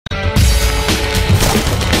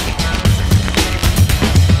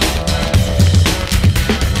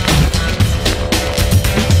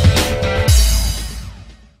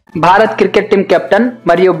Bharat cricket team captain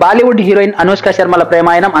మరియు Bollywood heroine Anushka శర్మల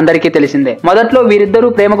ప్రేమాయణం అందరికీ తెలిసిందే. మొదట్లో వీరిద్దరూ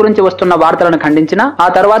ప్రేమ గురించి వస్తున్న వార్తలను ఖండించిన ఆ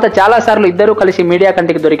తర్వాత చాలా సార్లు ఇద్దరూ కలిసి మీడియా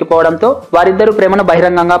కంటికి దొరికిపోవడంతో వారిద్దరూ ప్రేమను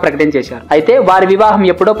బహిరంగంగా ప్రకటించేశారు. అయితే వారి వివాహం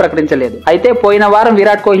ఎప్పుడో ప్రకటించలేదు. అయితే పోయిన వారం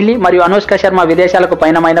విరాట్ కోహ్లీ మరియు అనుష్క శర్మ విదేశాలకు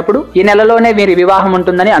పయనమైనప్పుడు ఈ నెలలోనే వీరి వివాహం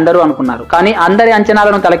ఉంటుందని అందరూ అనుకున్నారు. కానీ అందరి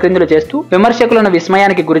అంచనాలను తలక్రిందులు చేస్తూ విమర్శకులను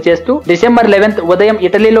విస్మయానికి గురి చేస్తూ డిసెంబర్ 11 ఉదయం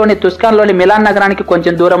ఇటలీలోని తుస్కాన్లోని మిలాన్ నగరానికి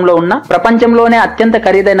కొంచెం దూరంలో ఉన్న ప్రపంచంలోనే అత్యంత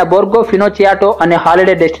ఖరీదైన బోర్గో ఫినోచియాటో అనే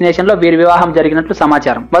హాలిడే డెస్టినేషన్ లో వీరి వివాహం జరిగినట్లు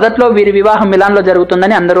సమాచారం. మొదట్లో వీరి వివాహం మిలాన్ లో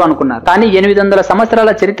జరుగుతుందని అందరూ అనుకున్నారు. కానీ 800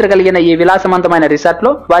 సంవత్సరాల చరిత్ర కలిగిన ఈ విలాసవంతమైన రిసార్ట్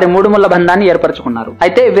లో వారి మూడుముళ్ల బంధాన్ని ఏర్పరచుకున్నారు.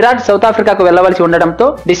 అయితే విరాట్ సౌత్ ఆఫ్రికాకు వెళ్లవలసి ఉండడంతో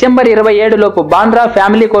డిసెంబర్ 27 లోపు బాంద్రా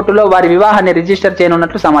ఫ్యామిలీ కోర్టులో వారి వివాహాన్ని రిజిస్టర్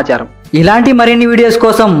చేయనున్నట్లు సమాచారం. ఇలాంటి మరిన్ని వీడియోస్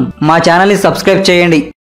కోసం మా ఛానల్ ని సబ్స్క్రైబ్ చేయండి.